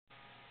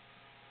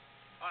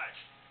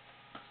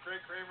It's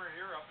Craig Kramer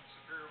here up in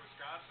Superior,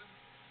 Wisconsin.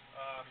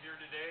 Here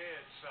today,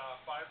 it's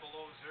 5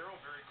 below zero,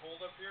 very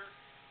cold up here.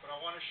 But I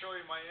want to show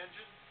you my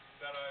engine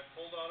that I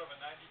pulled out of a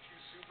 92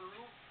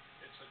 Subaru.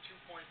 It's a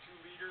 2.2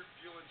 liter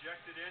fuel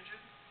injected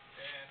engine,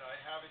 and I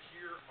have it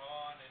here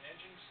on an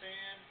engine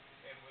stand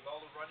and with all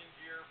the running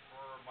gear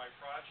for my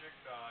project,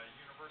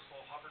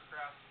 Universal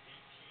Hovercraft 18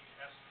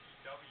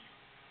 SPW,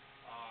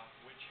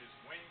 which is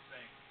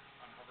WingThing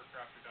on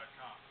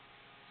hovercrafter.com.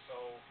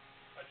 So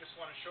I just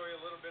want to show you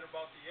a little bit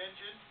about the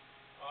engine.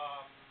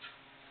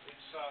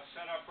 It's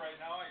set up right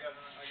now. I got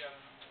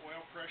an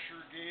oil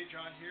pressure gauge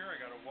on here. I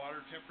got a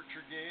water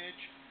temperature gauge.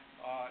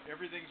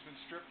 Everything's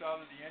been stripped out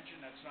of the engine.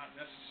 That's not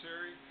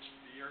necessary.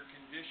 The air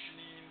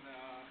conditioning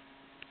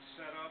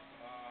setup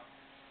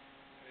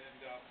and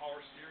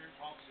power steering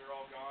pumps are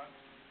all gone.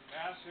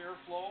 Mass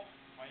airflow,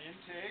 my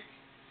intake.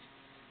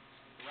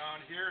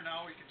 Around here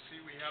now we can see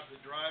we have the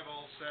drive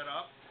all set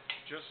up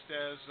just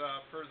as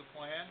per the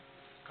plan.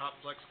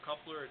 Complex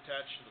coupler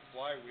attached to the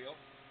flywheel.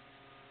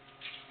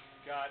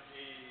 Got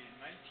a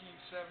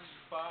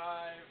 1975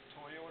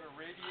 Toyota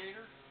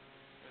radiator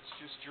that's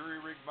just jury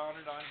rig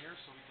mounted on here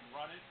so we can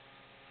run it.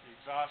 The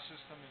exhaust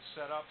system is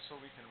set up so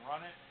we can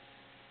run it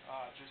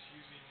just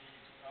using the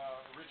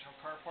original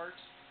car parts.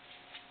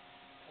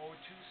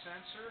 O2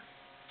 sensor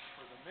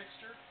for the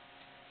mixture.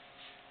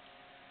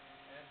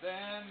 And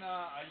then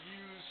I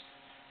used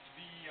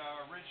the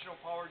original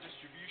power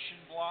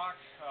distribution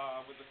block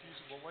with the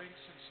fusible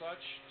links and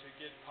such to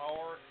get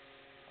power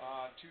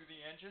to the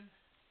engine.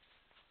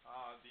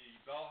 The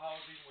bell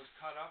housing was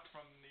cut up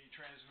from the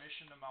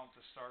transmission to mount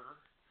the starter.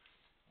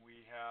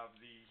 We have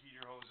the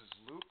heater hoses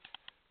looped,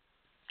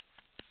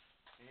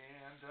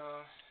 and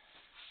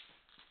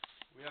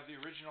we have the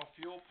original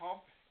fuel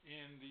pump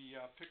in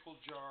the pickle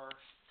jar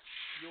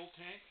fuel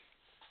tank,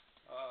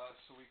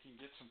 so we can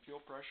get some fuel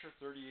pressure,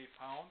 38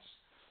 pounds.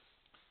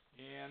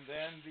 And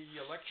then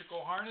the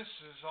electrical harness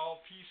is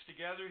all pieced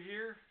together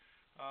here,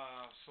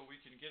 so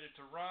we can get it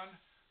to run,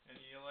 and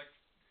the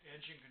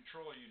engine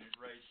control unit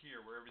right here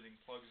where everything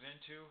plugs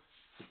into.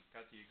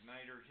 Got the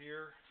igniter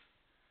here.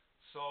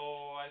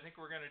 So I think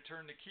we're going to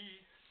turn the key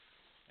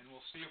and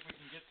we'll see if we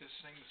can get this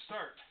thing to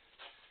start.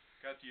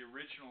 Got the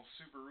original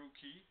Subaru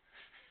key.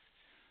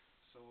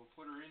 So we'll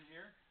put her in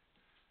here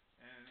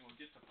and we'll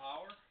get the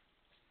power.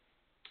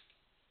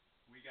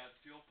 We got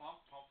fuel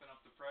pump pumping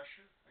up the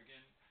pressure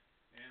again,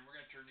 and we're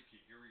going to turn the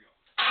key. Here we go.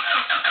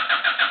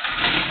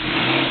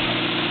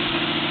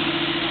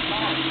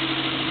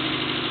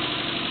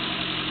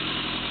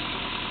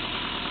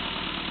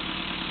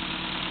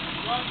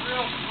 Runs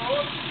real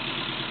smooth.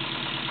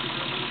 Give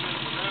her a little bit of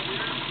a rev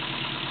here.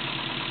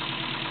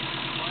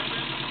 Wind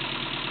it.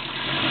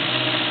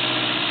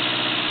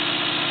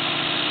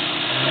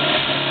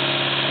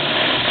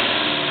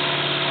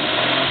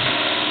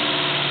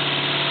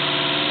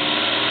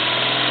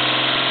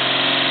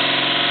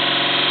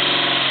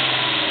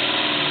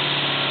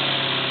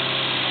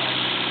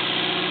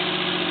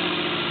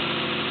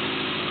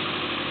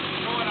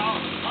 Going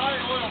out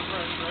high oil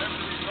pressure. I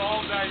haven't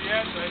resolved that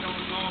yet. I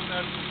don't know if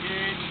that's the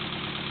gauge.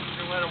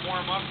 Let it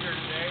warm up here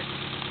today.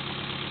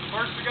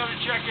 First we got to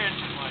check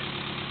engine light,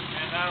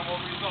 and that will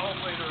resolve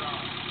later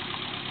on.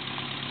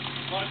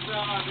 But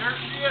there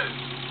she is.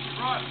 She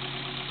runs.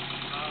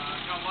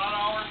 Got a lot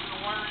of hours in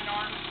the wiring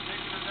harness,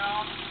 taking her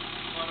down.